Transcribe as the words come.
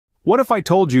What if I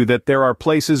told you that there are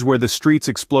places where the streets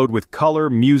explode with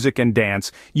color, music, and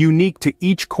dance, unique to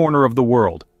each corner of the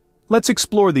world? Let's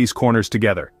explore these corners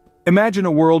together. Imagine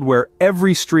a world where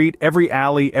every street, every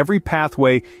alley, every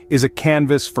pathway is a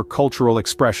canvas for cultural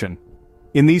expression.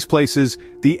 In these places,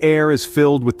 the air is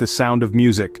filled with the sound of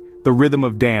music, the rhythm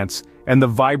of dance, and the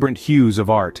vibrant hues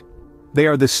of art. They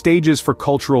are the stages for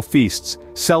cultural feasts,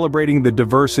 celebrating the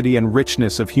diversity and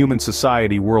richness of human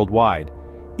society worldwide.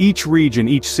 Each region,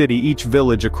 each city, each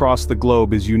village across the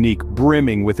globe is unique,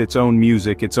 brimming with its own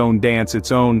music, its own dance,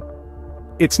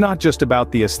 It's not just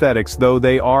about the aesthetics, though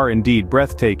they are indeed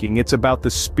breathtaking, it's about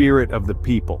the spirit of the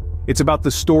people. It's about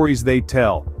the stories they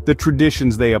tell, the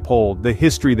traditions they uphold, the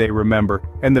history they remember,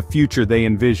 and the future they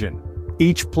envision.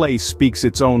 Each place speaks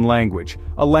its own language,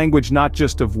 a language not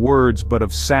just of words but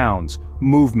of sounds,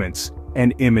 movements,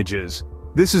 and images.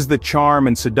 This is the charm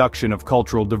and seduction of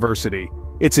cultural diversity.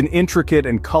 It's an intricate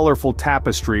and colorful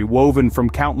tapestry woven from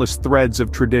countless threads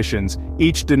of traditions,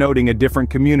 each denoting a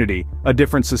different community, a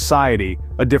different society,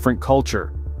 a different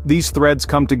culture. These threads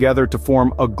come together to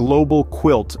form a global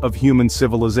quilt of human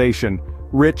civilization,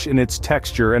 rich in its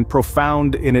texture and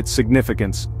profound in its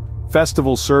significance.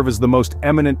 Festivals serve as the most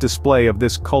eminent display of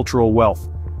this cultural wealth.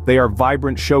 They are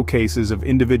vibrant showcases of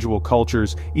individual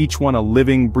cultures, each one a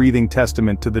living, breathing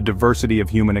testament to the diversity of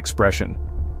human expression.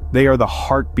 They are the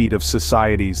heartbeat of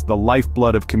societies, the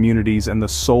lifeblood of communities, and the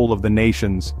soul of the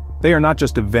nations. They are not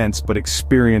just events but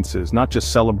experiences, not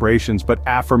just celebrations but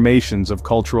affirmations of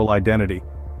cultural identity.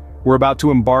 We're about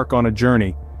to embark on a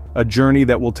journey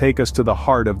that will take us to the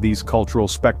heart of these cultural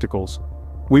spectacles.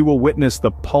 We will witness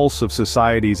the pulse of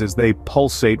societies as they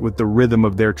pulsate with the rhythm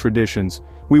of their traditions.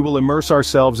 We will immerse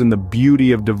ourselves in the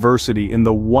beauty of diversity, in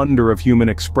the wonder of human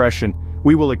expression.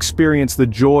 We will experience the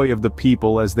joy of the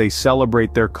people as they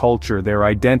celebrate their culture, their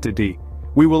identity.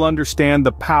 We will understand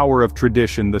the power of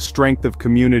tradition, the strength of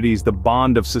communities, the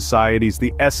bond of societies,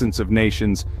 the essence of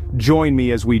nations. Join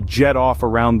me as we jet off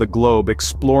around the globe,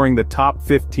 exploring the top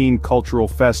 15 cultural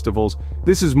festivals.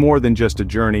 This is more than just a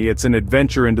journey, it's an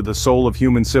adventure into the soul of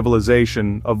human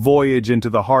civilization, a voyage into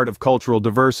the heart of cultural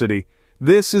diversity.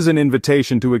 This is an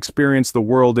invitation to experience the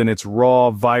world in its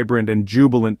raw, vibrant, and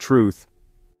jubilant truth.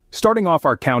 Starting off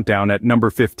our countdown at number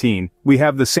 15, we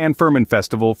have the San Fermin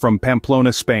Festival from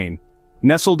Pamplona, Spain.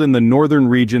 Nestled in the northern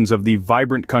regions of the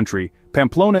vibrant country,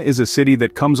 Pamplona is a city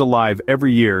that comes alive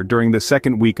every year during the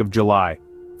second week of July.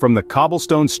 From the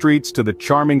cobblestone streets to the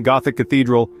charming Gothic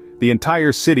cathedral, the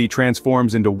entire city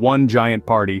transforms into one giant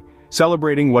party,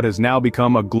 celebrating what has now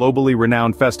become a globally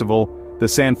renowned festival, the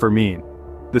San Fermin.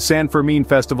 The San Fermin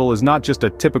Festival is not just a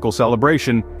typical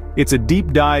celebration, it's a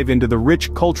deep dive into the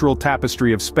rich cultural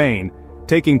tapestry of Spain,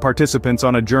 taking participants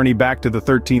on a journey back to the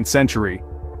 13th century.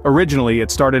 Originally,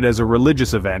 it started as a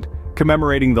religious event,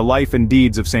 commemorating the life and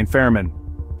deeds of Saint Fermin.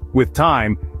 With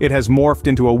time, it has morphed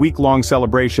into a week-long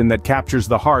celebration that captures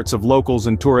the hearts of locals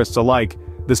and tourists alike,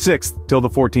 the 6th till the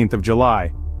 14th of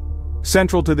July.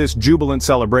 Central to this jubilant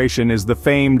celebration is the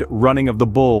famed Running of the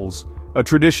Bulls, a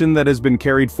tradition that has been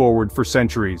carried forward for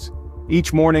centuries.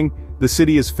 Each morning, the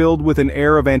city is filled with an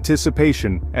air of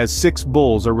anticipation as 6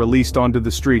 bulls are released onto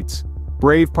the streets.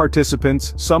 Brave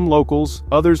participants, some locals,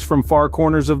 others from far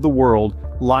corners of the world,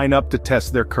 line up to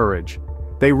test their courage.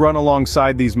 They run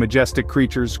alongside these majestic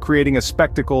creatures, creating a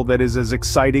spectacle that is as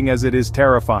exciting as it is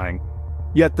terrifying.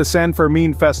 Yet the San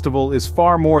Fermin Festival is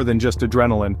far more than just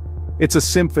adrenaline. It's a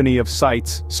symphony of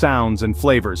sights, sounds, and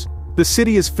flavors. The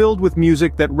city is filled with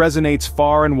music that resonates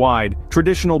far and wide,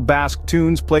 traditional Basque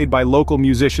tunes played by local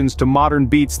musicians to modern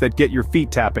beats that get your feet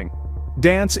tapping.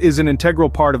 Dance is an integral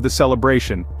part of the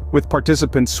celebration, with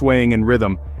participants swaying in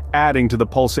rhythm, adding to the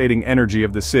pulsating energy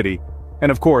of the city. And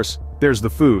of course, there's the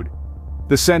food.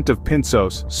 The scent of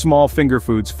pinzos, small finger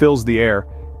foods, fills the air,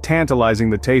 tantalizing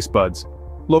the taste buds.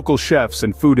 Local chefs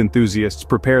and food enthusiasts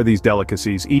prepare these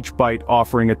delicacies, each bite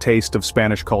offering a taste of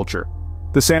Spanish culture.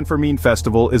 The San Fermin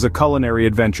Festival is a culinary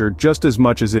adventure just as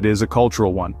much as it is a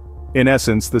cultural one. In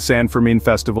essence, the San Fermin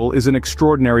Festival is an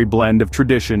extraordinary blend of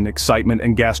tradition, excitement,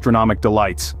 and gastronomic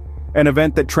delights. An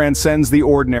event that transcends the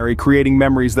ordinary, creating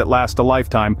memories that last a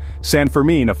lifetime. San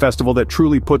Fermin, a festival that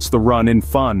truly puts the run in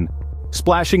fun.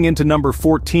 Splashing into number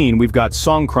 14, we've got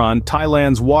Songkran,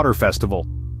 Thailand's water festival.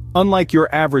 Unlike your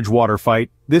average water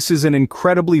fight, this is an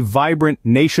incredibly vibrant,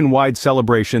 nationwide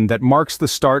celebration that marks the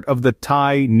start of the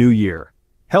Thai New Year.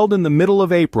 Held in the middle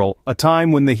of April, a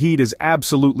time when the heat is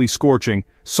absolutely scorching,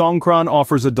 Songkran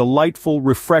offers a delightful,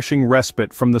 refreshing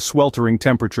respite from the sweltering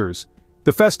temperatures.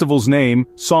 The festival's name,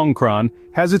 Songkran,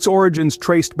 has its origins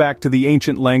traced back to the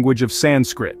ancient language of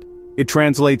Sanskrit. It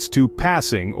translates to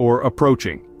passing or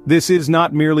approaching. This is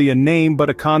not merely a name but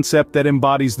a concept that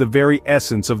embodies the very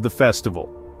essence of the festival: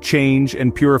 change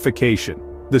and purification.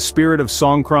 The spirit of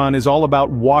Songkran is all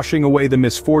about washing away the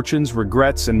misfortunes,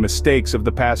 regrets, and mistakes of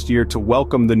the past year to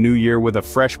welcome the new year with a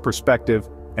fresh perspective,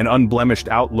 an unblemished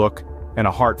outlook, and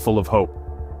a heart full of hope.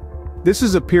 This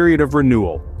is a period of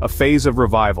renewal, a phase of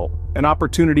revival, an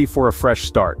opportunity for a fresh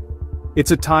start. It's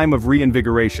a time of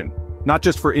reinvigoration, not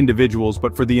just for individuals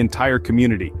but for the entire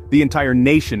community, the entire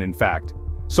nation in fact.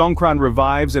 Songkran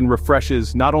revives and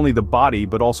refreshes not only the body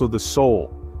but also the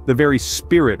soul, the very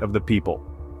spirit of the people.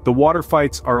 The water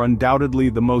fights are undoubtedly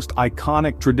the most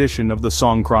iconic tradition of the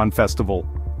Songkran festival.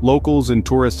 Locals and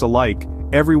tourists alike,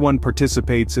 everyone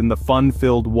participates in the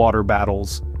fun-filled water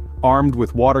battles. Armed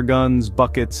with water guns,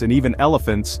 buckets, and even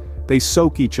elephants, they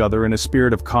soak each other in a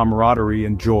spirit of camaraderie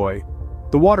and joy.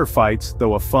 The water fights,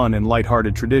 though a fun and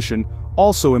lighthearted tradition,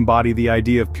 also embody the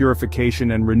idea of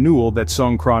purification and renewal that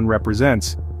Songkran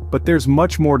represents. But there's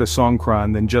much more to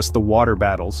Songkran than just the water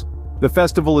battles. The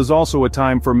festival is also a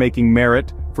time for making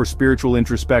merit, for spiritual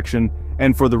introspection,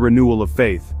 and for the renewal of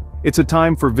faith. It's a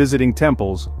time for visiting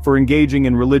temples, for engaging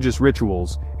in religious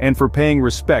rituals, and for paying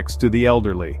respects to the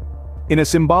elderly. In a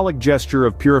symbolic gesture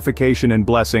of purification and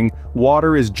blessing,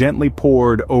 water is gently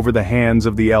poured over the hands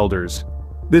of the elders.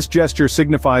 This gesture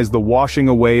signifies the washing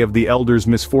away of the elders'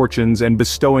 misfortunes and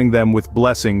bestowing them with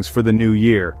blessings for the new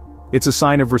year. It's a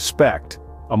sign of respect,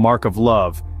 a mark of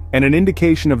love, and an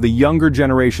indication of the younger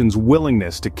generation's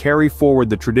willingness to carry forward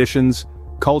the traditions,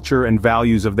 culture, and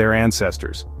values of their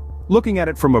ancestors. Looking at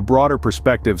it from a broader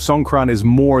perspective, Songkran is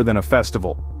more than a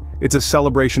festival. It's a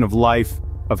celebration of life,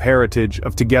 of heritage,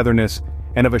 of togetherness,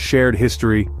 and of a shared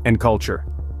history and culture.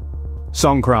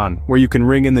 Songkran, where you can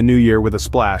ring in the new year with a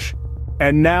splash.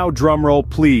 And now drumroll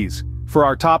please, for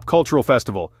our top cultural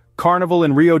festival, Carnival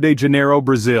in Rio de Janeiro,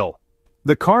 Brazil.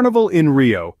 The Carnival in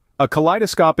Rio, a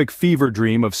kaleidoscopic fever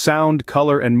dream of sound,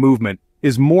 color, and movement,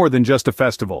 is more than just a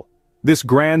festival. This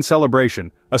grand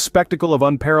celebration, a spectacle of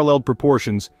unparalleled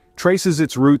proportions, traces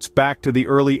its roots back to the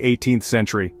early 18th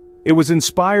century. It was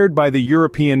inspired by the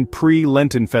European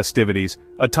pre-Lenten festivities,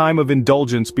 a time of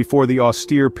indulgence before the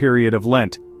austere period of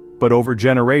Lent. But over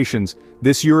generations,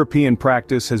 this European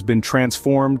practice has been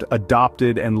transformed,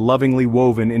 adopted, and lovingly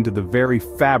woven into the very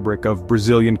fabric of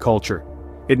Brazilian culture.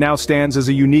 It now stands as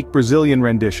a unique Brazilian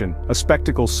rendition, a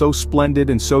spectacle so splendid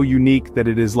and so unique that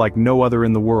it is like no other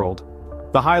in the world.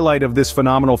 The highlight of this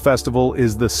phenomenal festival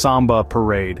is the Samba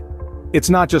Parade.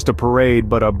 It's not just a parade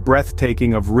but a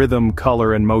breathtaking of rhythm,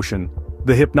 color, and motion.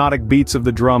 The hypnotic beats of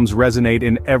the drums resonate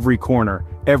in every corner,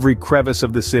 every crevice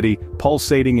of the city,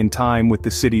 pulsating in time with the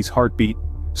city's heartbeat.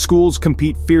 Schools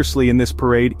compete fiercely in this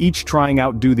parade, each trying to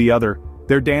outdo the other.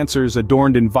 Their dancers,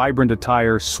 adorned in vibrant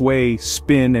attire, sway,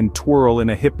 spin, and twirl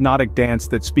in a hypnotic dance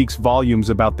that speaks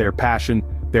volumes about their passion,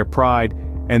 their pride,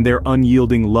 and their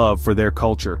unyielding love for their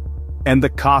culture. And the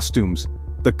costumes.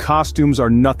 The costumes are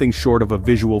nothing short of a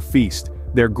visual feast.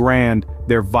 They're grand,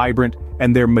 they're vibrant,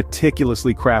 and they're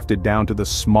meticulously crafted down to the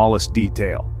smallest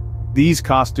detail. These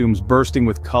costumes, bursting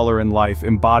with color and life,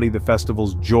 embody the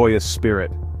festival's joyous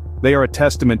spirit. They are a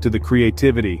testament to the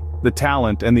creativity, the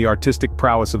talent, and the artistic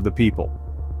prowess of the people.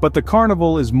 But the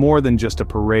Carnival is more than just a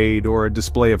parade or a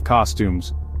display of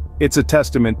costumes. It's a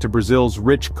testament to Brazil's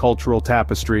rich cultural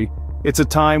tapestry. It's a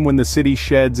time when the city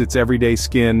sheds its everyday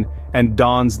skin and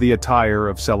dons the attire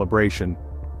of celebration.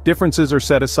 Differences are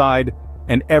set aside,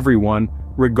 and everyone,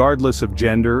 regardless of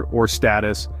gender or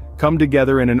status, come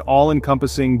together in an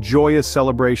all-encompassing, joyous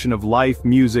celebration of life,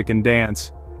 music, and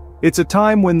dance. It's a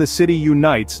time when the city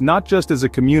unites not just as a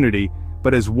community,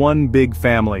 but as one big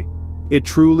family. It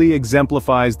truly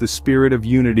exemplifies the spirit of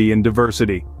unity and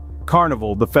diversity.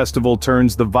 Carnival, the festival,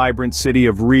 turns the vibrant city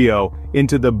of Rio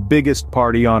into the biggest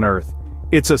party on earth.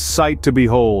 It's a sight to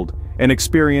behold, an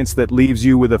experience that leaves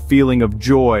you with a feeling of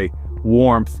joy,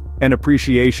 warmth, and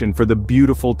appreciation for the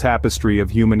beautiful tapestry of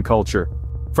human culture.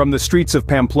 From the streets of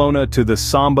Pamplona to the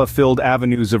samba-filled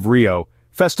avenues of Rio,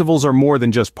 festivals are more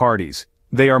than just parties.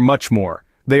 They are much more.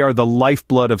 They are the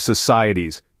lifeblood of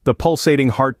societies, the pulsating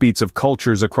heartbeats of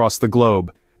cultures across the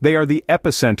globe. They are the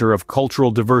epicenter of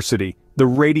cultural diversity, the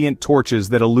radiant torches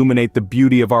that illuminate the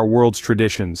beauty of our world's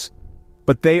traditions.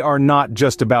 But they are not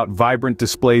just about vibrant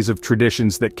displays of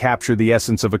traditions that capture the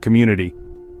essence of a community.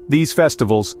 These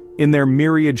festivals, in their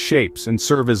myriad shapes, and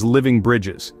serve as living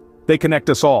bridges. They connect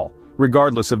us all,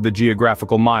 regardless of the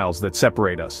geographical miles that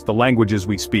separate us, the languages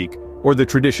we speak, or the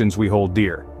traditions we hold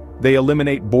dear. They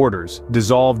eliminate borders,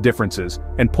 dissolve differences,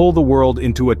 and pull the world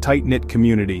into a tight-knit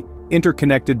community,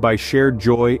 interconnected by shared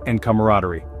joy and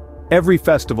camaraderie. Every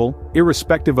festival,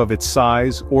 irrespective of its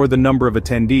size or the number of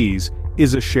attendees,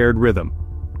 is a shared rhythm.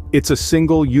 It's a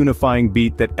single unifying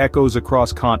beat that echoes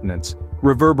across continents,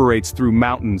 reverberates through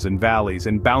mountains and valleys,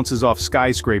 and bounces off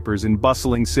skyscrapers in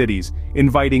bustling cities,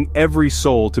 inviting every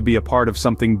soul to be a part of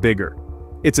something bigger.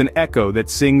 It's an echo that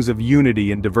sings of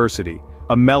unity and diversity,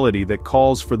 a melody that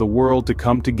calls for the world to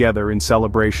come together in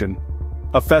celebration.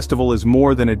 A festival is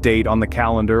more than a date on the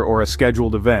calendar or a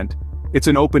scheduled event. It's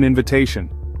an open invitation.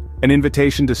 An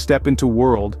invitation to step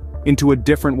into a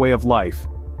different way of life.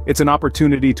 It's an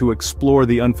opportunity to explore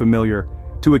the unfamiliar,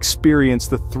 to experience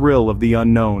the thrill of the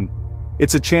unknown.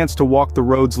 It's a chance to walk the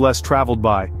roads less traveled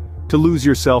by, to lose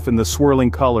yourself in the swirling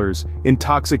colors,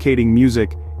 intoxicating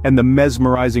music, and the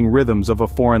mesmerizing rhythms of a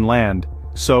foreign land.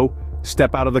 So,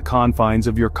 step out of the confines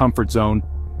of your comfort zone,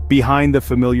 behind the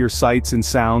familiar sights and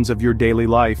sounds of your daily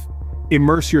life.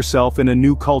 Immerse yourself in a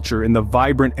new culture in the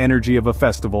vibrant energy of a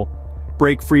festival.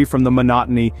 Break free from the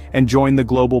monotony and join the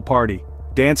global party.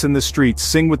 Dance in the streets,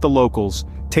 sing with the locals,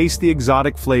 taste the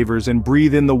exotic flavors, and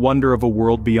breathe in the wonder of a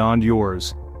world beyond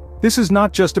yours. This is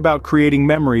not just about creating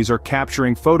memories or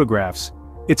capturing photographs.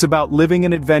 It's about living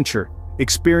an adventure,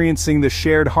 experiencing the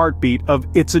shared heartbeat of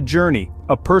It's a Journey,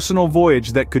 a personal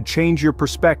voyage that could change your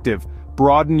perspective,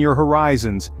 broaden your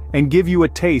horizons, and give you a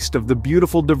taste of the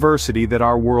beautiful diversity that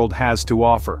our world has to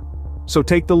offer. So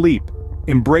take the leap.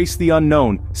 Embrace the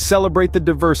unknown, celebrate the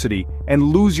diversity, and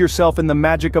lose yourself in the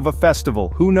magic of a festival.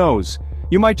 Who knows?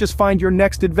 You might just find your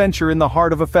next adventure in the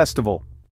heart of a festival.